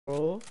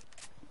bro.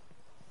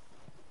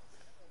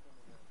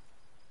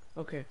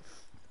 Okay.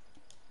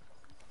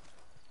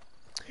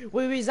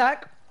 Wait,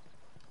 Zach.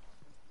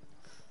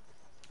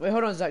 Wait,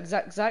 hold on,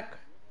 Zach.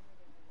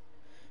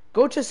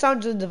 Go to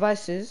sounds and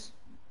devices.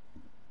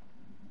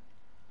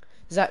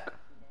 Zach.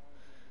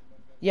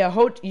 Yeah,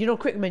 hold. You know,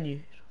 quick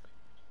menu.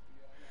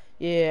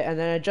 Yeah, and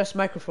then adjust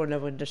microphone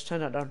level and just turn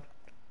that down.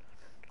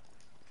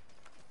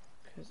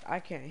 Cause I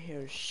can't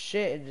hear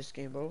shit in this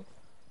game, bro.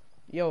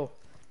 Yo,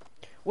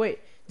 wait.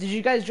 Did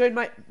you guys join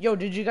my? Yo,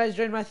 did you guys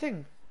join my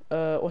thing?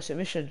 What's it,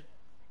 mission?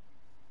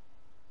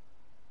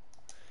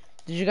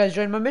 Did you guys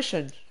join my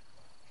mission?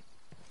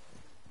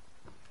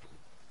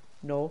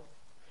 No.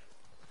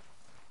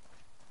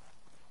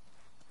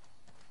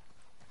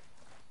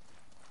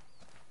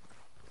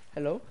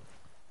 Hello?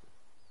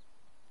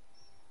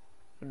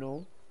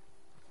 No.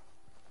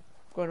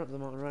 Going up the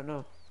mountain right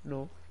now.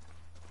 No.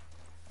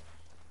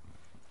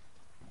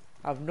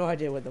 I have no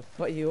idea where the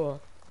fuck you are.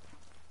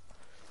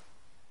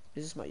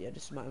 This is my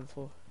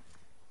info.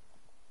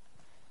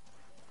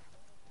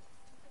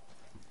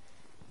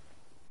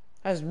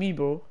 That's me,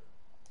 bro.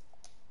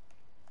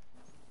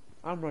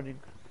 I'm running.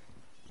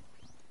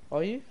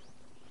 Are you?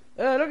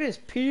 Look at this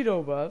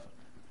pedo, bruv.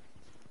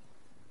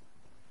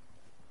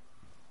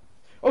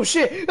 Oh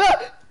shit!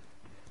 Ah!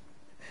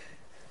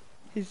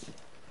 He's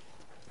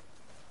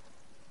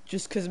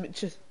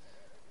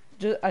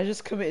I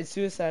just committed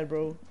suicide,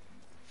 bro.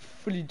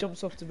 Fully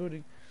jumps off the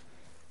building.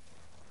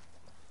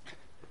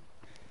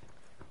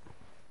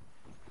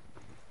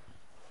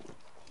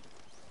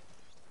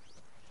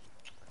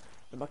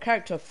 And my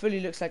character fully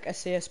looks like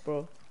SAS,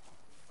 bro.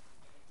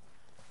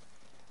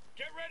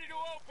 Get ready to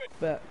open.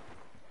 But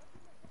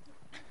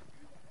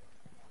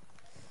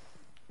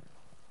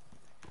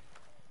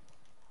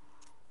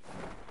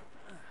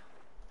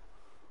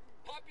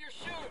Pop your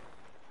chute.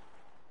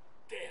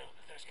 Damn,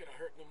 that's gonna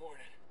hurt in the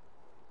morning.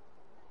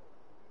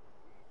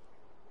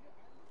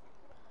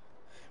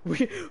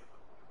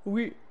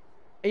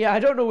 yeah, I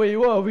don't know where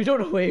you are. We don't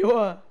know where you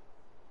are.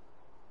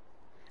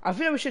 I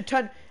feel like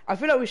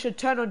we should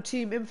turn on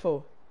team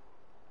info.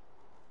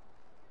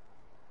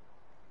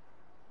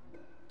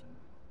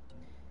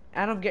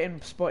 And I'm getting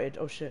spotted.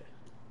 Oh shit.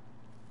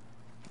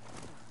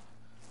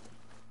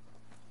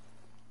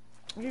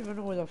 I don't even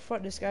know where the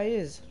fuck this guy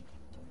is.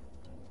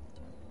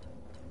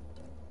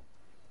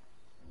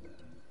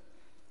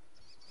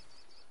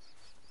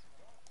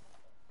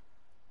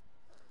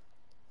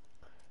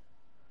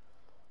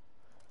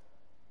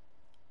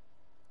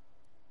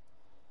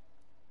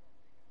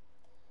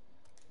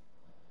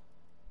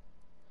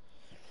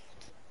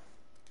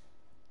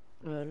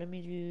 Let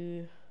me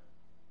do.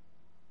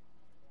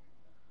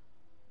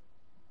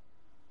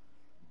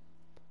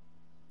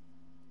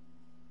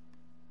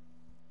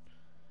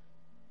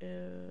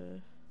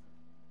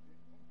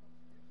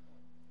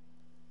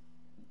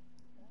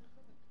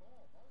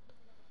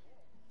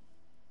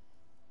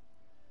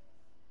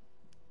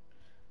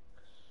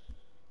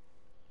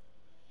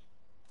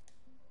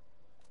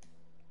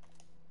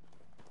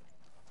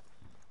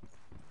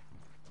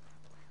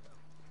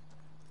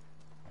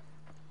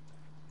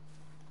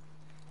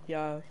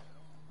 Yeah.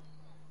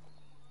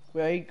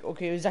 Wait,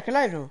 okay, is Zach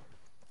alive now?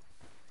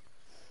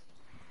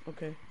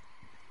 Okay.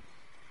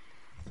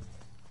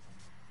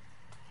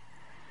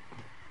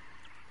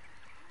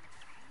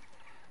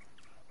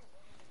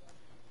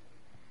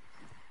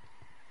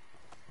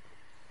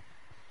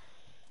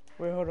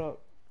 Wait, hold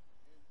up.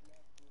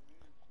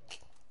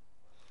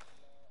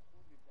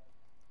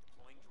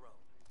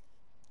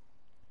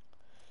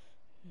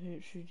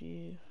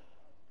 HUD.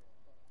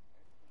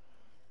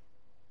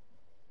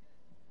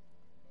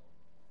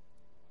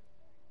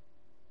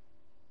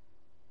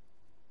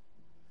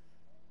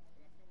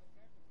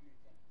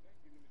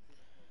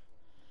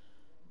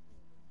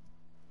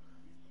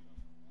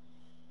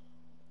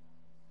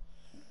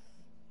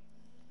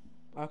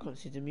 I can't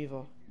see them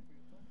either.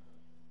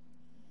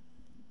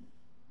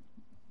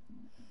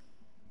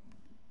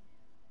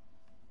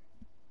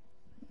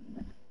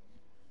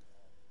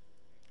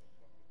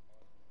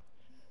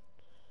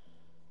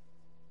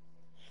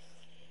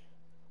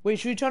 Wait,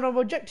 should we turn on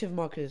objective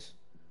markers?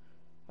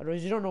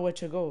 Otherwise you don't know where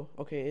to go.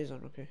 Okay, it is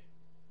on, okay.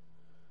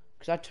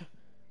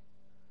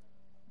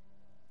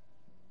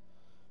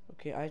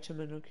 Okay, item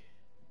and okay.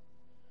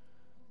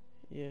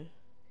 Yeah.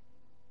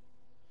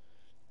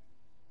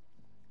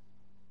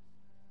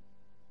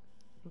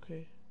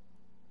 Okay.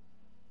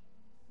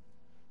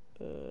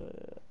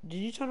 Did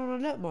you turn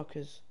on alert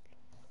markers?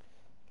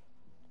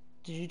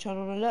 Did you turn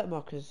on alert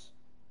markers?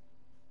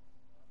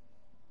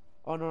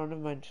 Oh no,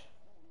 never mind.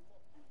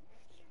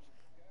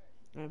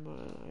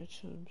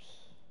 Items.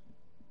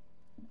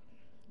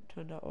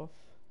 Turn that off.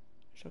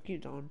 Shall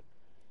keep that on.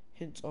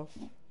 Hints off.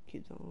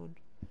 Keep that on.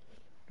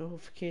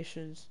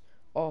 Notifications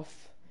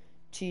off.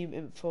 Team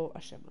info.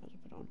 Actually, I might as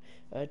well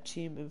put on.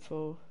 Team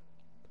info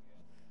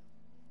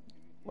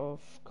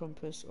off.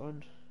 Compass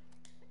on.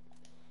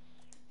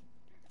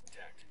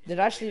 Did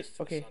actually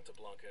okay.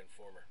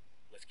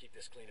 Let's keep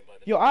this clean and by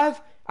the Yo,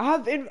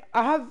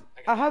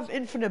 I have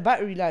infinite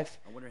battery life.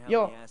 I wonder how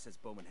Yo, many assets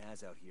Bowman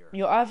has out here.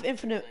 yo, I have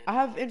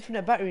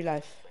infinite battery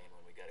life. plane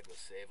when we gotta go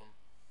save him.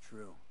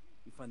 True.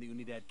 We find the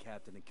Unidad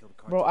captain and kill the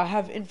cartel. Bro, I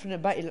have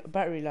infinite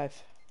battery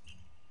life.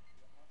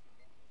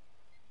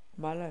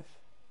 My life.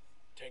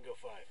 Tango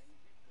 5.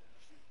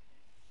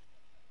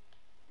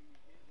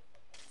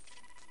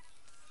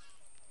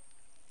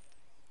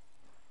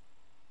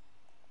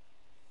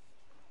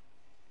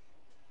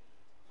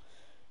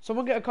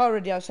 Someone get a car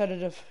ready outside of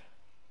the...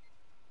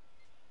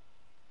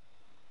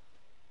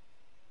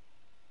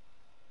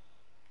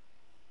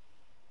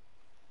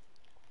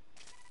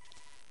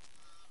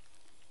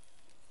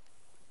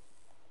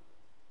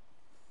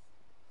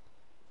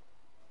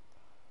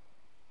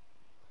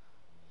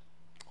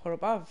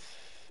 Hold up,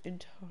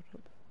 hold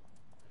up.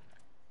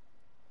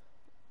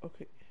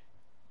 Okay.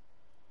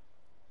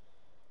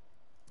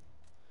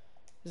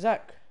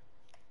 Zach.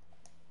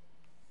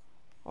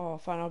 Oh,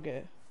 fine, I'll get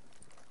it.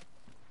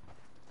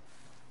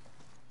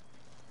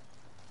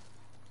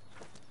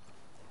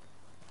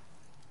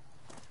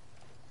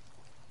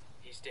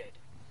 He's dead.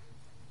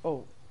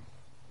 Oh.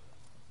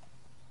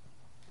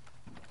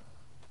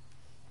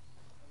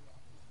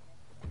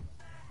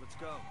 Let's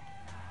go.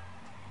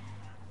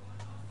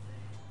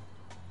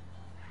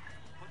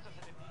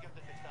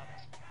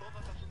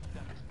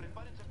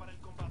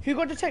 Who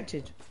got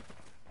detected?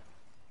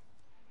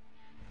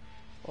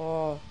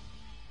 Oh.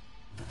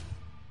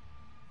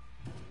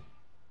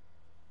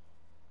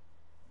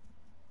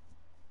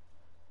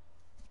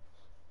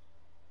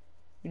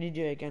 We need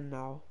to do it again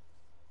now.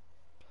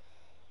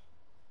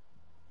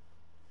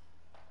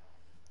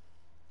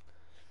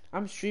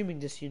 I'm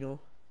streaming this, you know.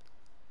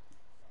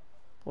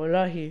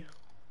 Wallahi.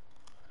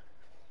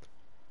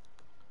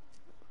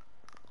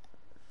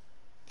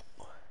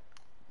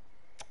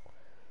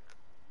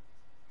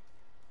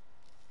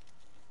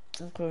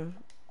 Okay.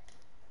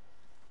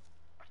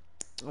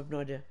 I've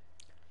no idea.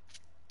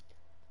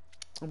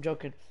 I'm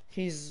joking.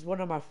 He's one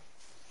of my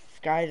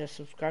guys that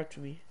subscribed to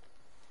me.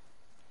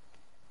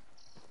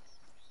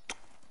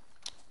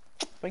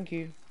 Thank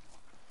you.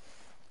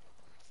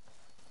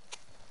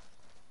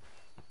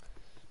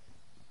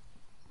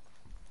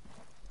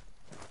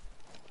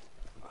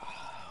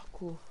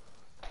 Cool.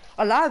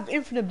 I have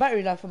infinite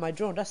battery life on my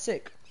drone. That's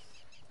sick.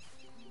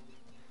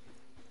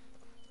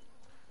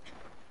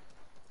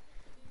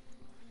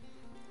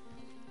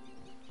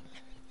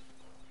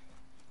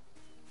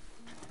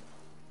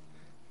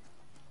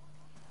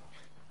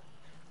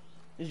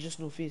 It's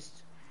just no feast.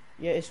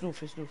 Yeah, it's no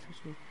feast, no feast,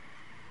 no.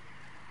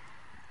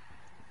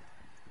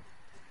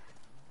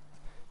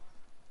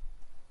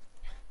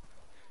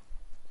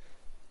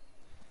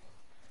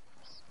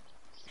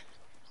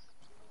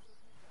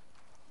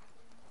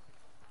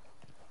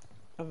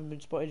 Haven't been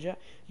spotted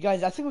yet. You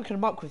guys, I think we can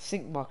mark with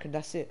sync mark and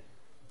that's it.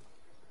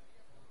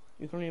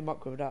 You can only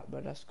mark with that,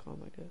 but that's calm,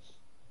 I guess.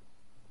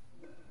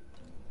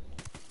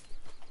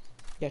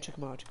 Yeah, check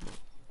them out, check them out.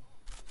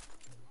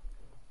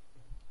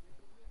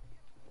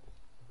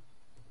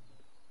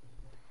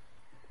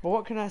 But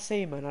what can I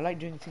say, man? I like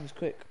doing things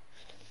quick.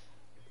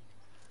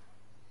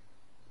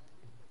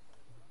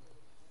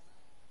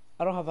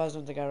 I don't have eyes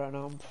on the guy right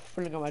now. I'm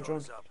filling up my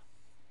drone.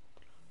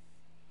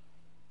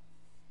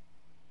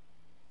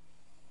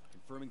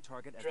 Confirming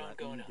target at Drone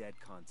going up. dead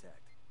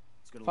contact.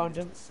 It's gonna Found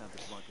lead him. us to Santa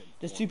Blanca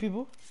There's two informant.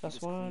 people. Keep That's us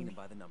clean one. and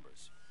by the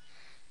numbers.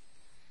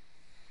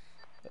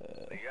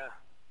 Liga,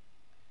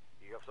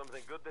 you have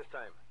something good this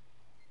time.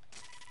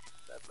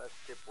 That last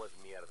tip was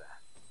mierda.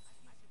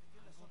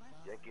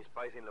 Yankee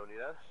spies in la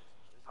unidad?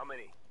 How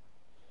many?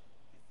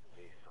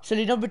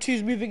 Silly number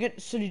two's moving it.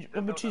 Silly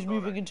number two's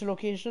moving into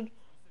location.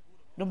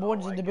 Number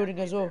one's in the building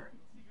as well.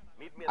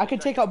 I can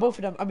take out both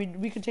of them. I mean,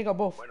 we can take out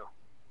both. Bueno.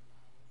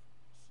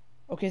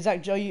 Okay,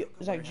 Zach, do you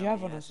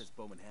have on us? Assets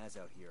Bowman has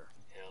out here.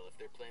 Hell, if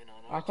they're playing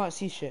on I our can't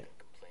team, see shit.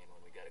 complain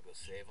when we gotta go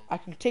save him. I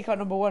can take out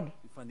number one.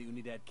 We find the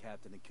Unidad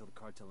captain and kill the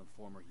cartel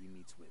informer he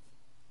meets with.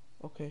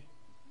 Okay.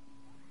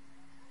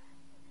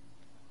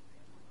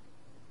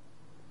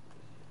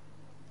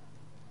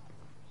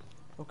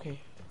 Okay.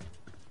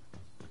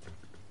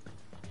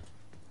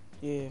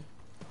 Yeah.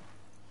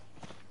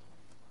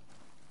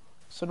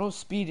 So no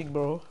speeding,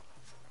 bro.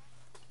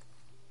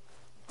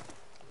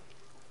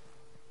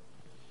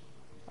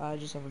 I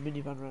just have a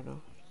minivan right now.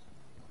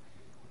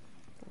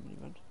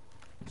 Minivan.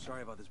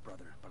 Sorry about this,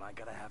 brother, but I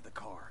gotta have the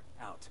car.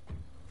 Out.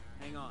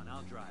 Hang on,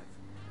 I'll drive.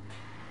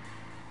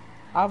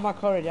 I have my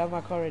car ready. I have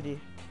my car ready.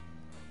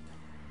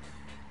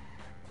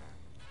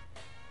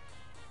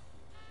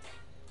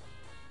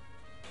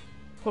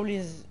 Probably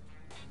is.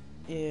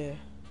 Yeah.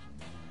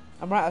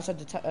 I'm right outside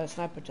the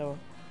sniper tower.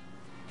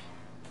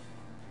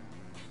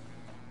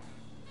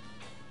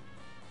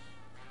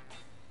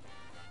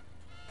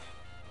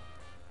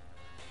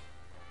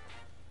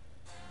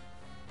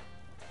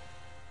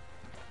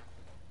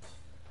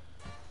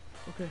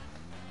 Okay.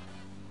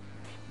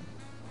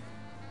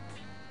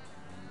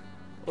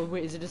 Oh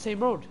wait, is it the same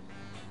road?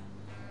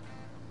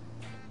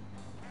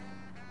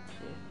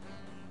 Yeah.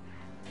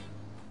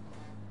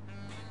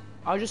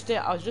 I'll just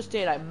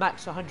stay like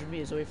max 100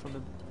 meters away from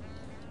him.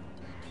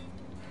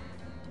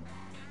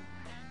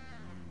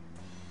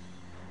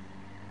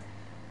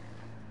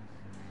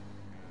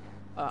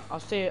 I'll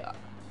stay. Okay.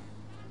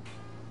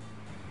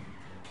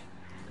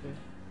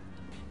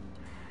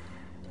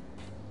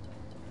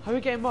 How are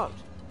we getting marked?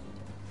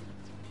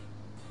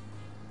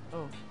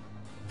 Oh.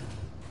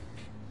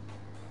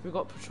 We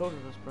got patrol on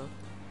us, bro.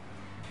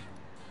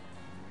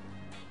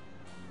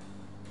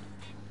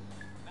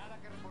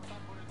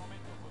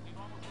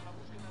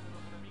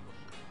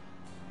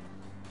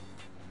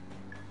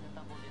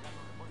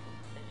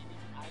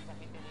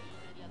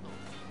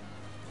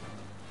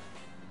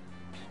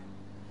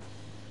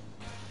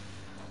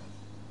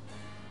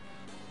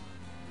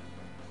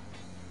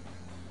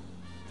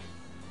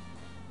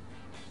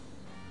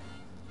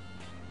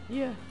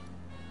 Yeah.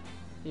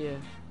 Yeah.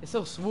 It's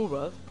so small,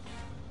 bro.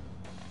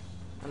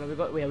 And we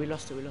got. Yeah, we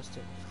lost it. We lost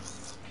it.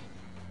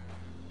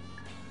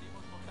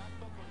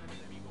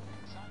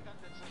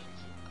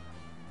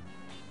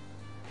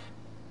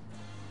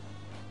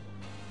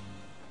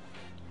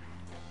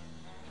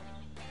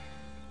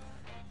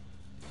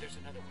 There's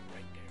another one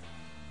right there.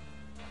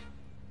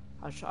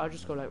 I'll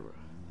just go like.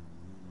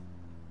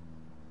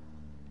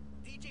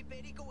 DJ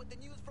Perico with the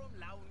news from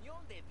La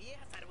Unión de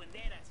Viejas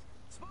Argüenderas.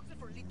 Spokesman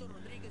for Lito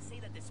Rodriguez say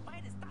that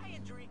despite his thigh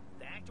injury,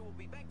 the actor will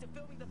be back to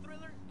filming the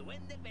thriller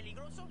Duende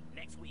Peligroso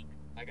next week.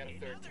 I got a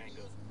third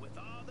tango. News, with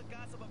all the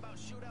gossip about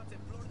shootouts in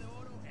Flor de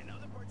Oro and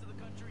other parts of the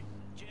country,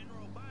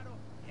 General Baro,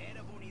 head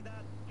of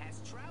Unidad,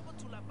 has traveled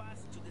to La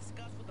Paz to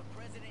discuss with the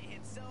president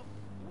himself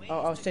ways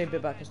I'll to stay a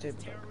bit back. combat I'll stay a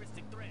this bit back.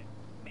 terroristic threat.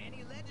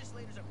 Many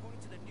legislators are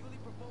pointing to the newly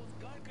proposed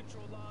gun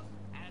control laws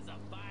as a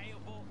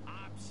viable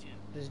option.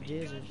 There's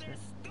deers and Because they're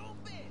stuff.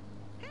 stupid.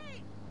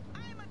 Hey,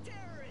 I'm a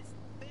terrorist,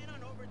 bent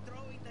on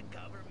overthrowing the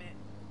government.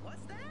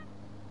 What's that?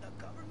 The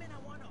government I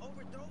want to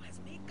overthrow has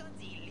made guns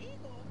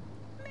illegal.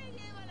 Me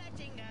lleva la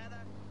chingada.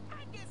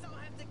 I guess I'll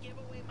have to give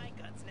away my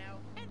guns now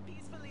and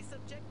peacefully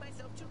subject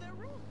myself to their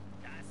rule.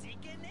 Así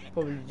que neta,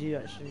 Probably do, lobby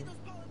actually. those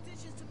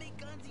politicians to make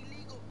guns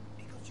illegal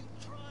because you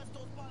trust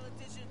those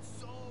politicians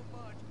so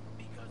much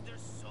because they're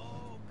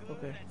so good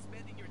Okay. at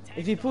spending your tax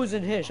If he pulls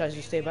in dollars here, should I on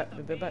just stay bailing back out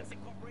a the bit back? banks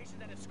and corporations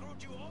that have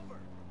screwed you over.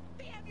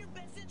 They have your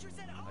best interests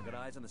at heart. I got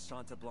eyes on the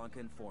Santa Blanca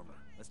informer.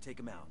 Let's take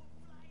him out.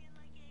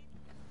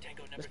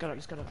 Tango number Let's get up. 3.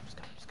 Let's get up. Let's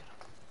get up. Let's get up.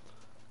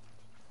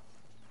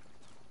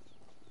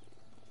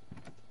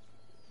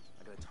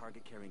 I got a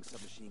target carrying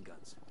submachine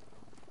guns.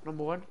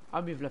 Number one.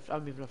 I'll move left. I'll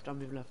move left. I'll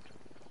move left.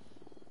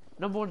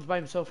 Number one's by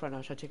himself right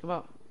now. Should I take him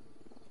out?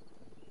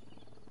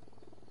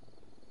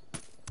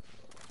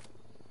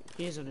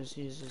 He is on his.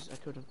 He is. I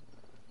killed him.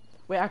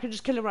 Wait, I can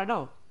just kill him right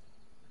now.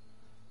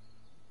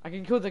 I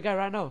can kill the guy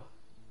right now.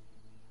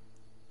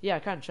 Yeah, I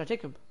can. Should I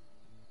take him?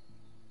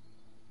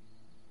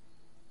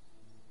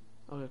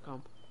 Okay,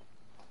 calm.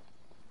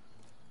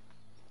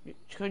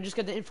 Can you just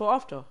get the info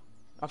after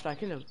I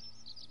kill him?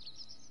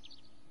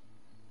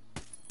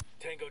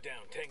 Tango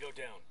down. Tango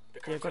down. The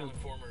Yeah, got cartel him.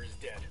 informer is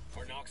dead.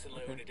 Our Knox and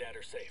La Unidad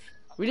are safe.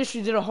 We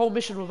literally did a whole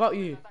mission without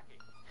you.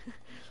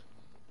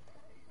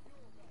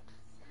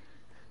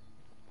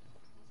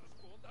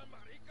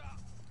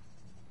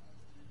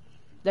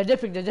 They're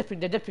dipping. They're dipping.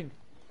 They're dipping.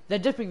 They're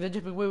dipping. They're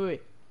dipping. Wait, wait,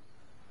 wait.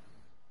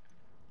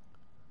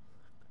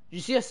 You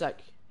see us, like?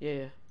 Yeah,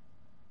 yeah.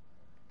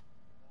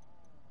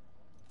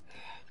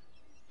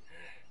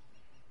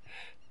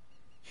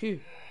 Phew.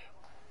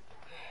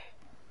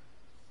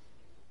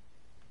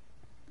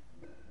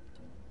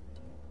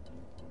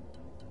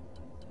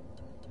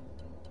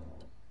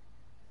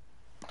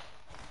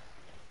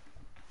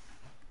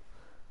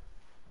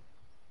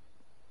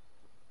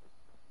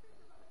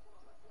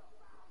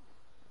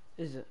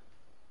 Is it?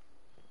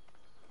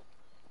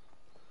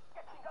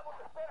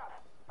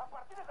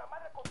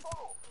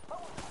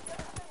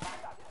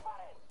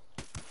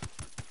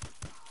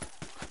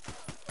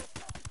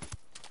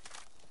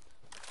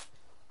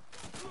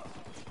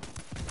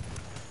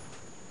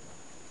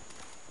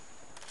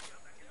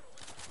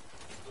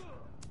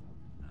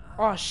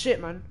 Oh shit,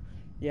 man.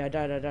 Yeah, I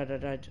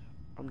died.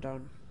 I'm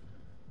down.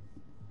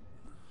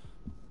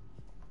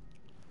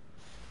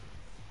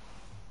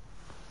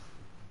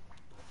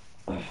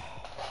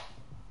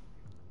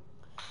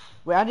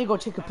 Wait, I need to go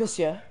take a piss,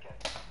 yeah?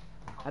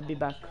 I'll be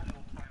back.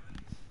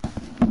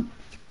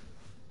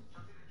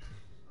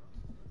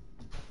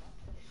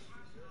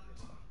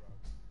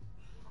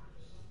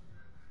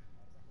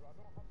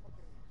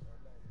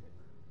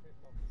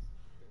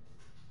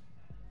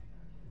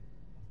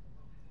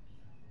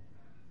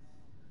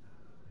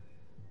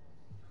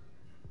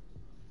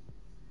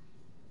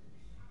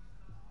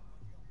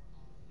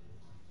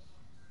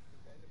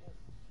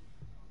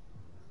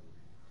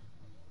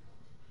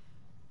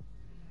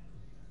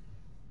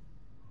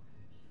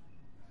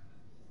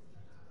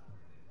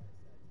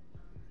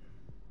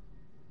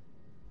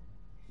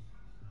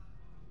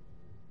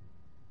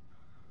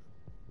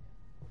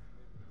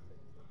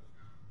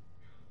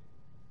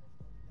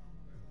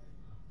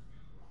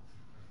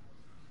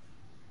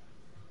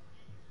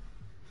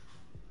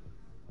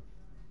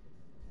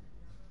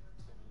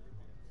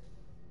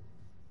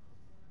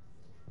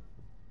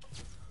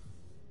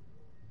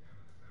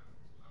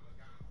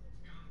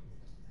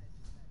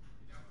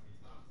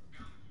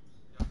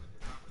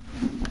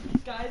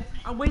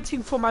 I'm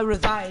waiting for my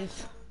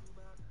revive.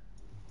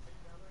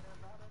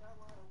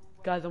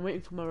 Guys, I'm waiting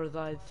for my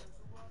revive.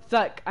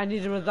 Zach, I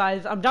need a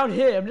revive. I'm down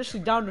here. I'm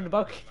literally down on the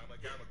balcony.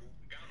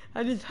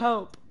 I need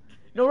help.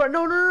 No, right,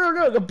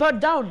 no. Go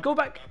down. Go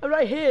back. I'm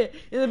right here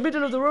in the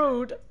middle of the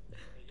road.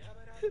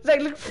 Zach,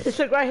 look,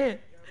 look right here.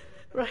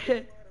 Right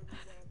here.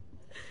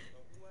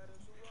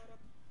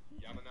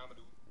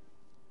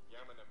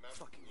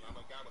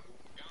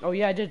 Oh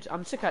yeah, I did.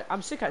 I'm sick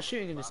at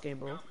shooting in this game,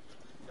 bro.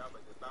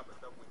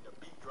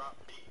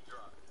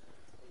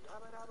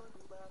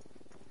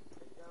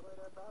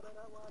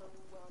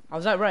 I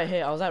was at right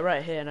here,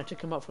 and I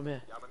took him up from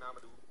here.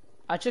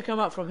 I took him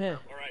up from here.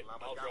 Alright,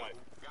 I'll drive.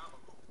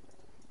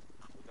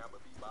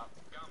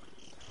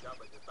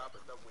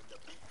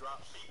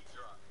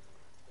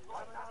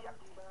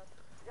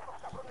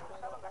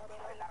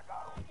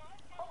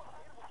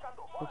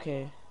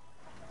 Okay.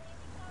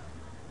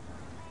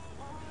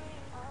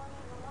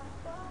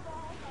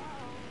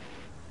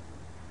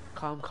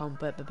 Calm,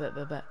 bet.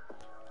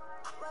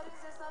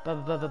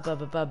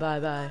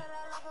 Bye.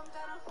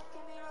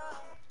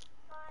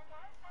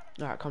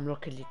 Alright, come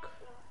Rocket League.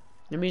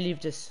 Let me leave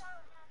this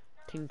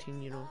ting,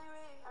 you know.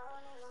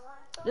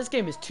 This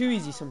game is too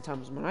easy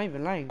sometimes, man. I'm not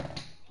even lying.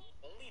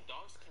 Only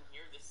dogs can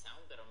hear the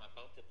sound that I'm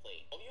about to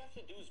play. All you have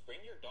to do is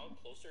bring your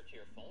dog closer to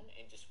your phone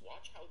and just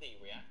watch how they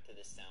react to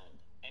this sound.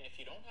 And if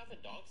you don't have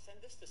a dog, send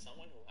this to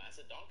someone who has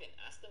a dog and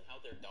ask them how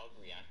their dog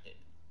reacted.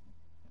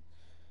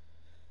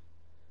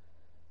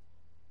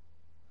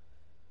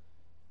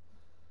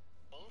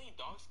 Only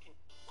dogs can...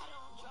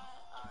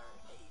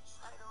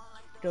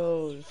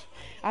 Those.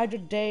 I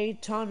did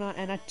Daytona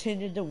and I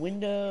tinted the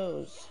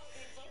windows.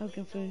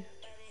 Looking for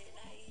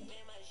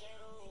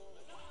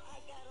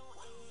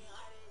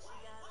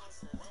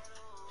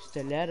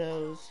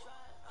stilettos.